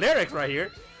lyrics right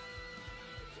here.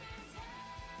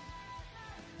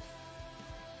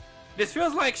 This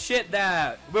feels like shit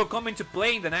that will come into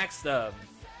play in the next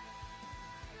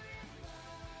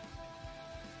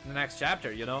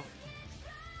chapter, you know?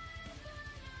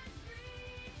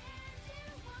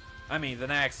 I mean, the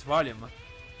next volume.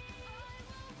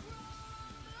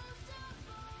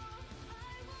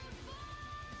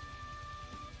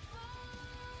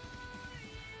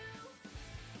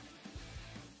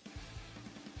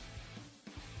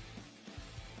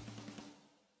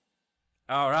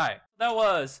 All right, that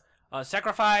was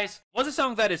Sacrifice. Was a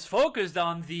song that is focused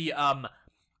on the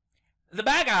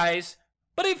bad guys,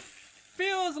 but it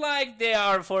feels like they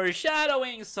are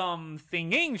foreshadowing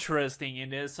something interesting in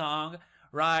this song,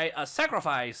 right? A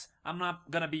sacrifice. I'm not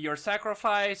gonna be your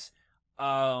sacrifice.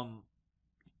 What?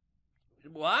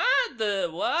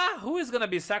 Who is gonna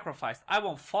be sacrificed? I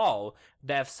won't fall.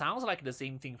 That sounds like the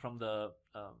same thing from the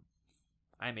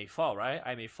I may fall, right?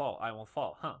 I may fall. I won't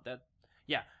fall. Huh?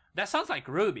 Yeah. That sounds like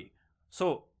RWBY.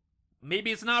 So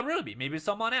maybe it's not RWBY. Maybe it's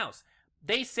someone else.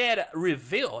 They said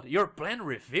revealed. Your plan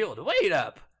revealed. Wait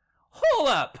up. Hold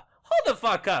up. Hold the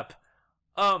fuck up.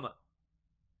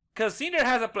 Cause Cinder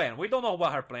has a plan. We don't know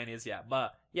what her plan is yet.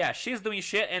 But yeah, she's doing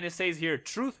shit, and it says here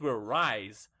truth will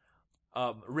rise.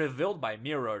 Revealed by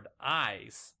mirrored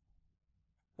eyes.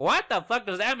 What the fuck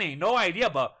does that mean? No idea,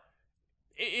 but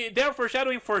they're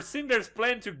foreshadowing for Cinder's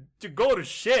plan to go to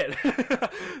shit.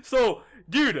 So,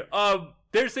 dude,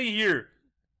 they're saying here,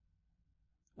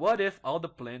 what if all the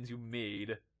plans you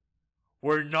made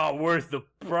were not worth the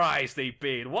price they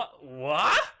paid? What?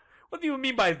 What do you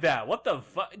mean by that? What the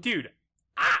fuck? Dude,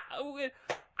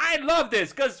 I love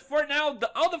this, because for now,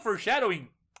 all the foreshadowing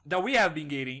that we have been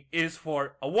getting is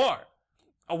for a war.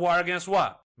 A war against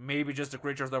what? Maybe just the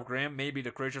creatures of Grimm, maybe the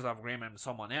creatures of Grimm and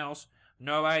someone else.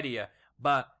 No idea.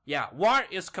 But yeah, war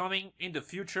is coming in the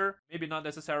future. Maybe not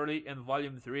necessarily in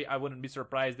volume 3. I wouldn't be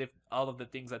surprised if all of the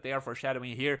things that they are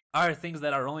foreshadowing here are things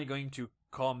that are only going to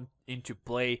come into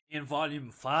play in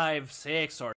volume 5,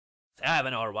 6, or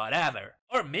 7, or whatever.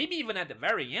 Or maybe even at the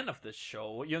very end of the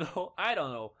show, you know? I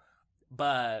don't know.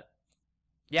 But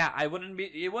yeah, it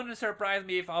wouldn't surprise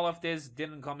me if all of this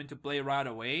didn't come into play right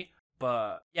away.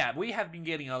 But yeah, we have been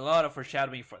getting a lot of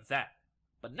foreshadowing for that.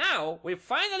 But now, we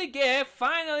finally get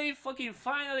foreshadowing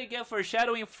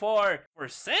for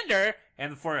Cinder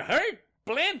and for her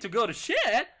plan to go to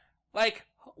shit. Like,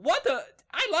 what the?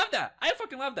 I love that. I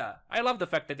fucking love that. I love the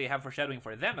fact that they have foreshadowing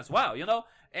for them as well, you know?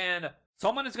 And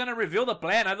someone is gonna reveal the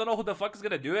plan. I don't know who the fuck is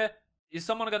gonna do it. Is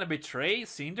someone gonna betray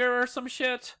Cinder or some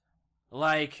shit?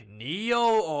 Like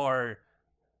Neo or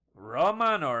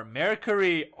Roman or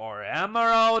Mercury or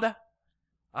Emerald?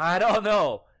 I don't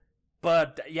know.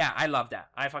 But yeah, I love that.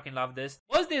 I fucking love this.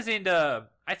 Was this in the...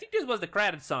 I think this was the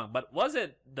credit song, but was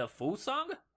it the full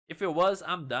song? If it was,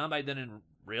 I'm dumb. I didn't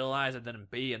realize. I didn't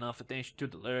pay enough attention to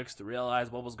the lyrics to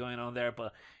realize what was going on there.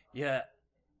 But yeah.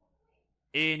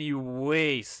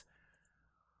 Anyways.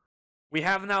 We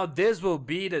have now This Will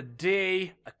Be the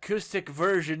Day acoustic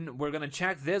version. We're gonna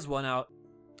check this one out.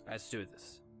 Let's do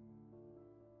this.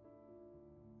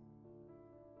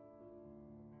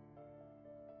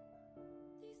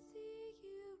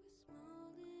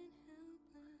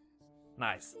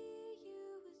 Nice.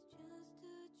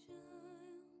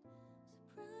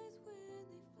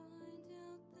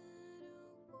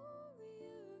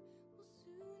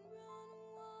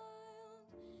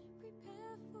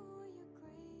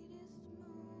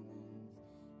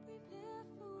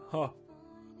 Huh.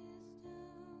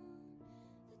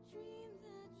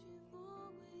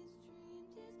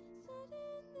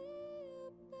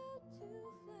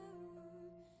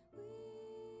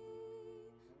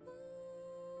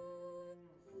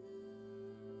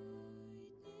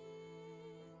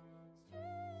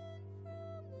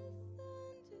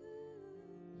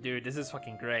 Dude, this is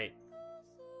fucking great.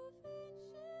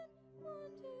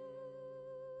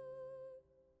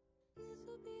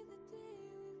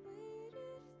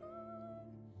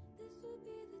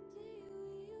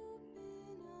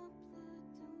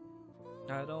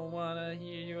 I don't wanna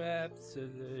hear your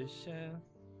absolution.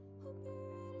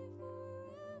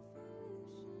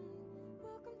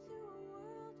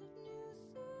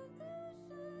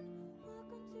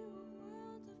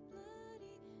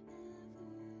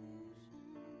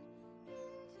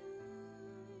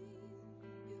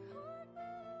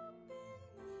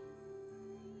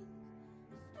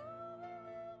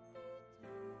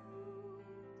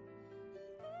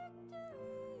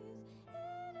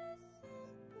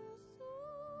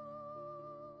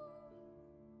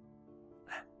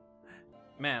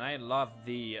 Man, I love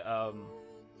the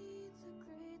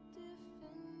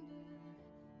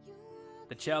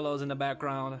cellos in the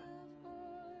background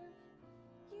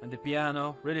and the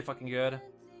piano, really fucking good.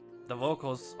 The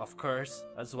vocals, of course,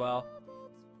 as well.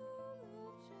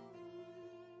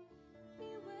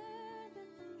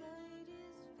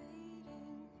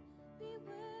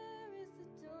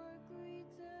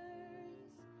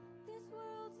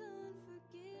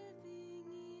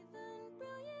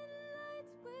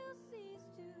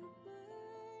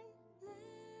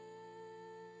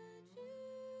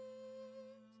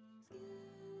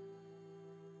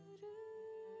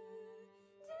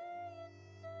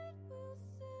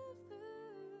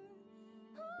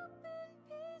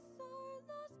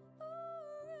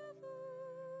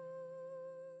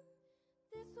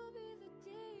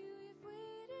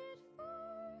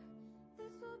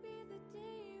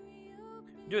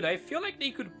 Dude, I feel like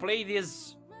they could play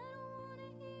this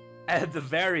at the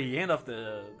very end of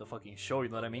the fucking show, you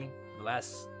know what I mean? The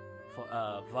last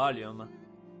volume,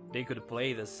 they could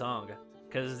play the song,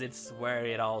 because it's where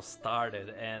it all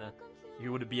started, and it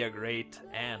would be a great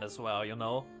end as well, you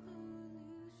know?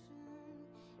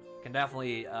 Can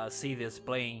definitely see this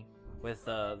playing with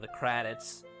the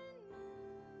credits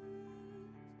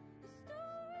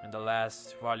in the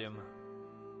last volume.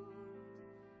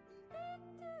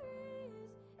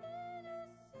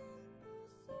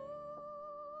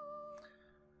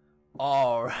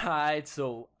 Alright,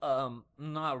 so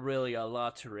not really a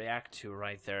lot to react to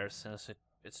right there, since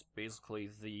it's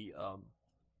basically the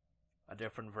a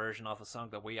different version of a song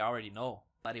that we already know.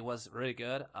 But it was really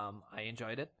good. I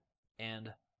enjoyed it,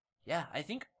 and yeah, I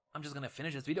think I'm just gonna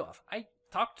finish this video off. I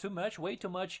talked too much, way too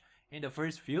much in the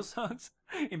first few songs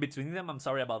in between them. I'm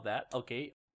sorry about that.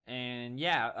 Okay, and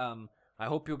yeah, I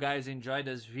hope you guys enjoyed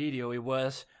this video. It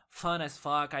was fun as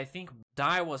fuck. I think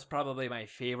Die was probably my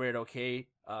favorite. Okay,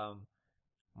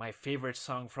 my favorite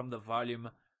song from the volume,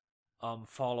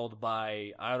 followed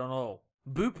by, I don't know,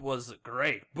 Boop was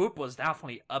great. Boop was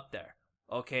definitely up there.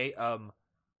 Okay,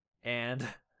 and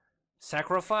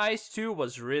Sacrifice too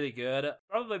was really good.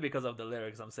 Probably because of the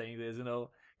lyrics I'm saying this, you know,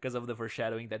 because of the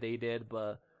foreshadowing that they did.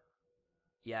 But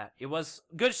yeah, it was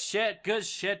good shit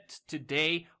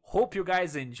today. Hope you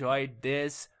guys enjoyed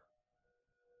this.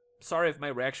 Sorry if my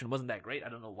reaction wasn't that great. I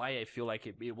don't know why I feel like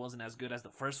it wasn't as good as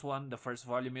the first one, the first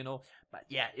volume, you know. But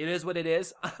yeah, it is what it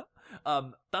is.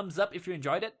 Thumbs up if you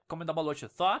enjoyed it. Comment down below what you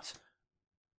thought.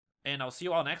 And I'll see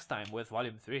you all next time with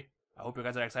Volume 3. I hope you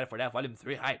guys are excited for that. Volume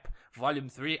 3 hype. Volume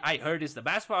 3, I heard it's the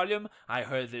best volume. I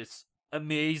heard it's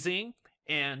amazing.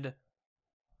 And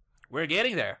we're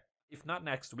getting there. If not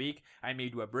next week, I may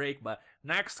do a break, but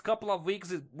next couple of weeks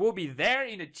it will be there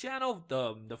in the channel.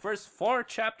 The first 4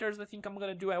 chapters I think I'm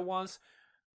gonna do at once.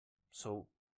 So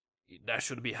that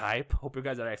should be hype. Hope you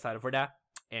guys are excited for that.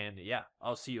 And yeah,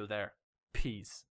 I'll see you there. Peace.